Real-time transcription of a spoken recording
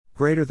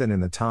Greater than in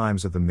the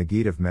times of the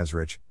Maggid of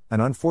Mezrich, an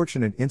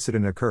unfortunate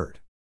incident occurred.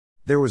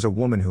 There was a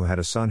woman who had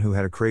a son who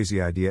had a crazy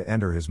idea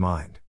enter his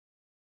mind.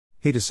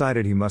 He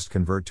decided he must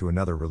convert to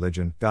another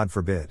religion, God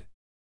forbid.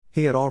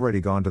 He had already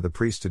gone to the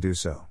priest to do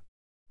so.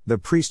 The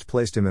priest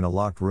placed him in a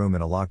locked room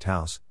in a locked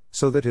house,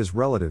 so that his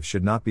relatives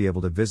should not be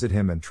able to visit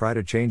him and try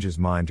to change his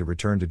mind to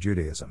return to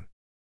Judaism.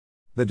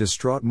 The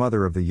distraught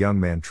mother of the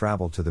young man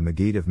traveled to the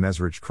Maggid of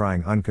Mezrich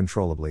crying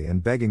uncontrollably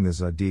and begging the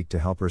Tzaddik to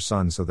help her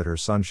son so that her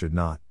son should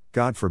not,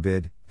 God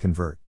forbid,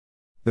 convert.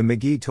 The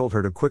Maggid told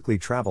her to quickly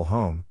travel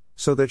home,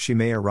 so that she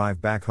may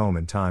arrive back home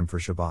in time for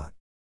Shabbat.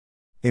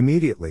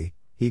 Immediately,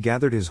 he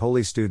gathered his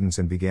holy students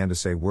and began to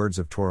say words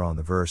of Torah on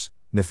the verse,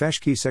 Nefesh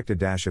ki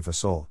sekta if a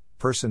soul,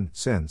 person,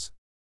 sins.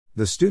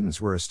 The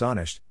students were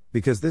astonished,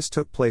 because this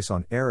took place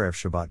on Erev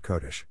Shabbat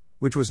Kodesh,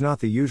 which was not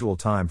the usual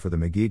time for the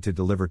Maggid to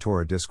deliver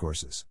Torah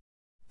discourses.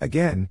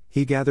 Again,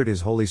 he gathered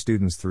his holy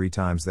students 3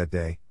 times that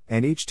day,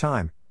 and each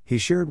time, he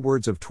shared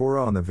words of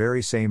Torah on the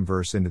very same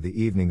verse into the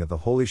evening of the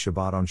Holy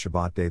Shabbat. On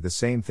Shabbat day the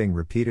same thing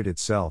repeated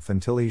itself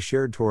until he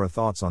shared Torah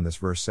thoughts on this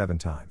verse 7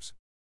 times.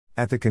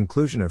 At the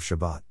conclusion of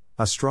Shabbat,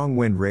 a strong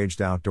wind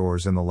raged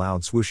outdoors. In the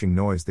loud swooshing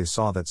noise they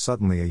saw that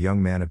suddenly a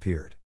young man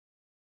appeared.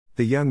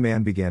 The young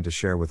man began to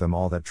share with them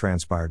all that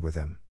transpired with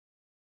him.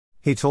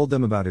 He told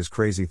them about his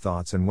crazy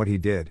thoughts and what he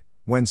did,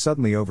 when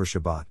suddenly over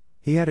Shabbat,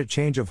 he had a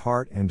change of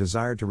heart and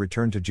desired to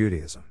return to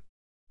Judaism.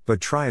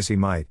 But try as he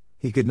might,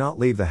 he could not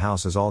leave the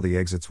house as all the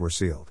exits were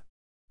sealed.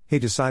 He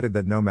decided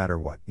that no matter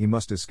what, he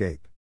must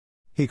escape.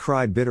 He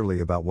cried bitterly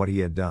about what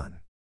he had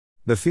done.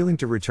 The feeling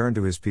to return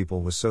to his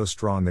people was so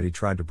strong that he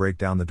tried to break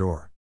down the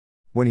door.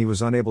 When he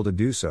was unable to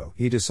do so,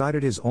 he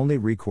decided his only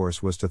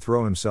recourse was to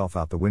throw himself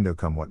out the window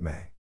come what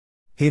may.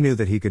 He knew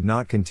that he could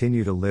not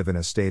continue to live in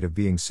a state of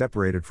being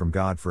separated from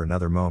God for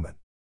another moment.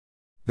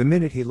 The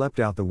minute he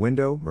leapt out the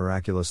window,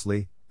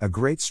 miraculously, a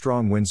great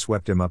strong wind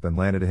swept him up and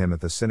landed him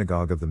at the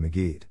synagogue of the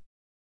Maggid.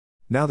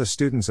 Now the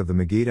students of the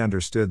Maggid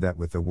understood that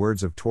with the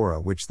words of Torah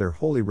which their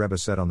holy Rebbe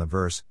said on the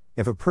verse,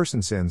 if a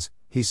person sins,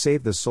 he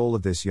saved the soul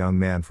of this young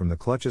man from the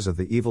clutches of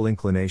the evil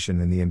inclination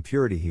and the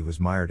impurity he was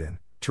mired in,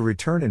 to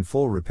return in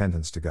full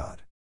repentance to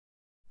God.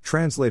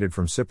 Translated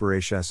from Sippurei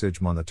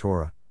Shesijman the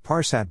Torah,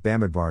 Parshat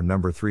Bamidbar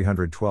number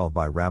 312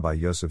 by Rabbi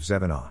Yosef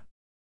Zevanah.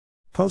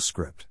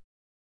 Postscript.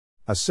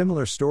 A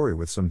similar story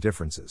with some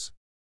differences.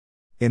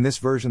 In this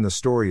version the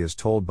story is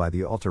told by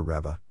the Alter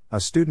Rebbe, a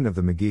student of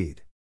the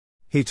Maggid.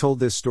 He told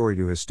this story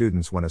to his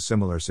students when a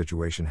similar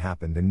situation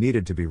happened and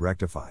needed to be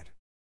rectified.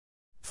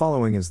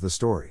 Following is the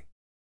story.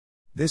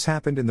 This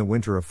happened in the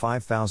winter of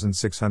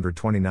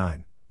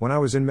 5629, when I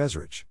was in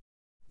Mezrich.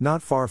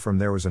 Not far from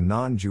there was a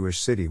non-Jewish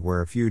city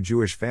where a few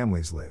Jewish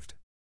families lived.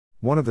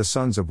 One of the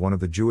sons of one of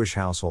the Jewish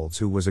households,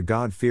 who was a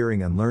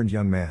God-fearing and learned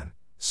young man,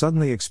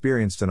 suddenly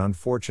experienced an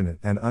unfortunate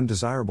and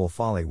undesirable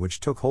folly which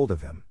took hold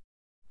of him.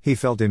 He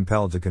felt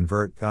impelled to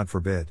convert, God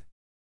forbid.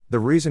 The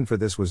reason for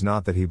this was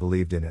not that he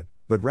believed in it,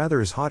 but rather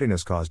his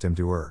haughtiness caused him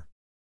to err.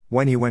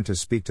 When he went to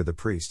speak to the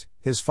priest,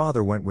 his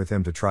father went with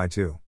him to try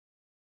to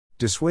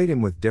dissuade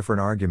him with different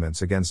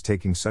arguments against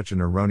taking such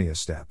an erroneous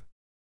step.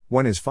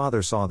 When his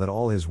father saw that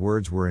all his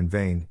words were in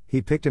vain,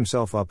 he picked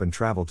himself up and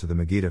traveled to the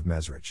Maggid of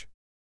Mezrich.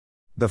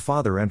 The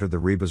father entered the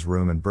Rebbe's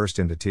room and burst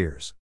into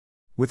tears.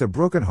 With a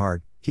broken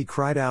heart, he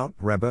cried out,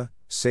 Rebbe,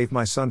 save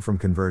my son from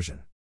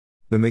conversion.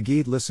 The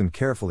Maggid listened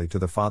carefully to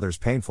the father's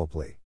painful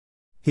plea.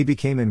 He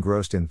became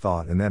engrossed in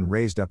thought and then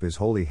raised up his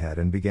holy head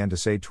and began to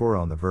say Torah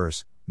on the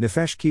verse,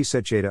 Nefesh ki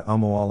setcheta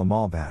umo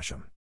alamal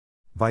b'Hashem.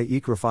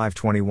 Vayikra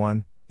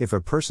 5:21, if a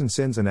person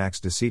sins and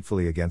acts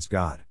deceitfully against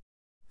God.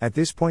 At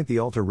this point the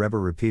Alter Rebbe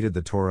repeated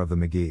the Torah of the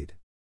Maggid.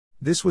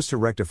 This was to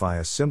rectify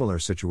a similar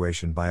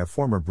situation by a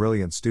former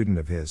brilliant student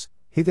of his.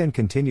 He then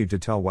continued to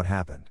tell what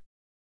happened.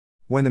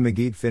 When the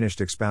Maggid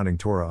finished expounding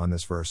Torah on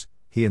this verse,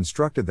 he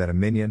instructed that a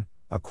minyan,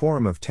 a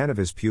quorum of 10 of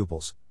his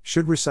pupils,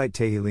 should recite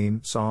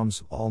Tehillim,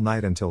 Psalms, all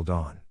night until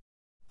dawn.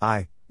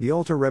 The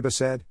Alter Rebbe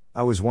said,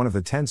 I was one of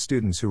the 10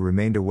 students who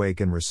remained awake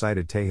and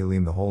recited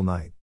Tehillim the whole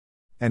night.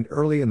 And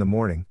early in the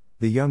morning,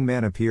 the young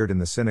man appeared in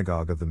the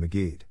synagogue of the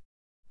Maggid.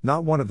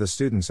 Not one of the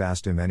students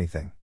asked him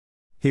anything.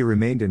 He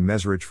remained in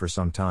Mezrich for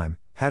some time,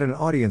 had an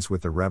audience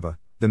with the Rebbe,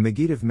 the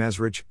Maggid of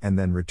Mezrich, and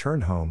then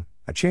returned home,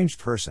 a changed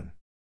person.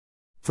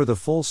 For the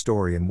full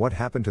story and what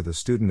happened to the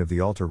student of the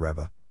Alter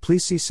Rebbe,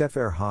 please see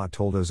Sefer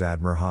HaToldos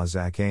Admor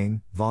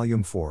HaZakain,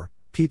 Volume 4,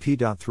 pp.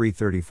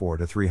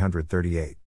 334-338.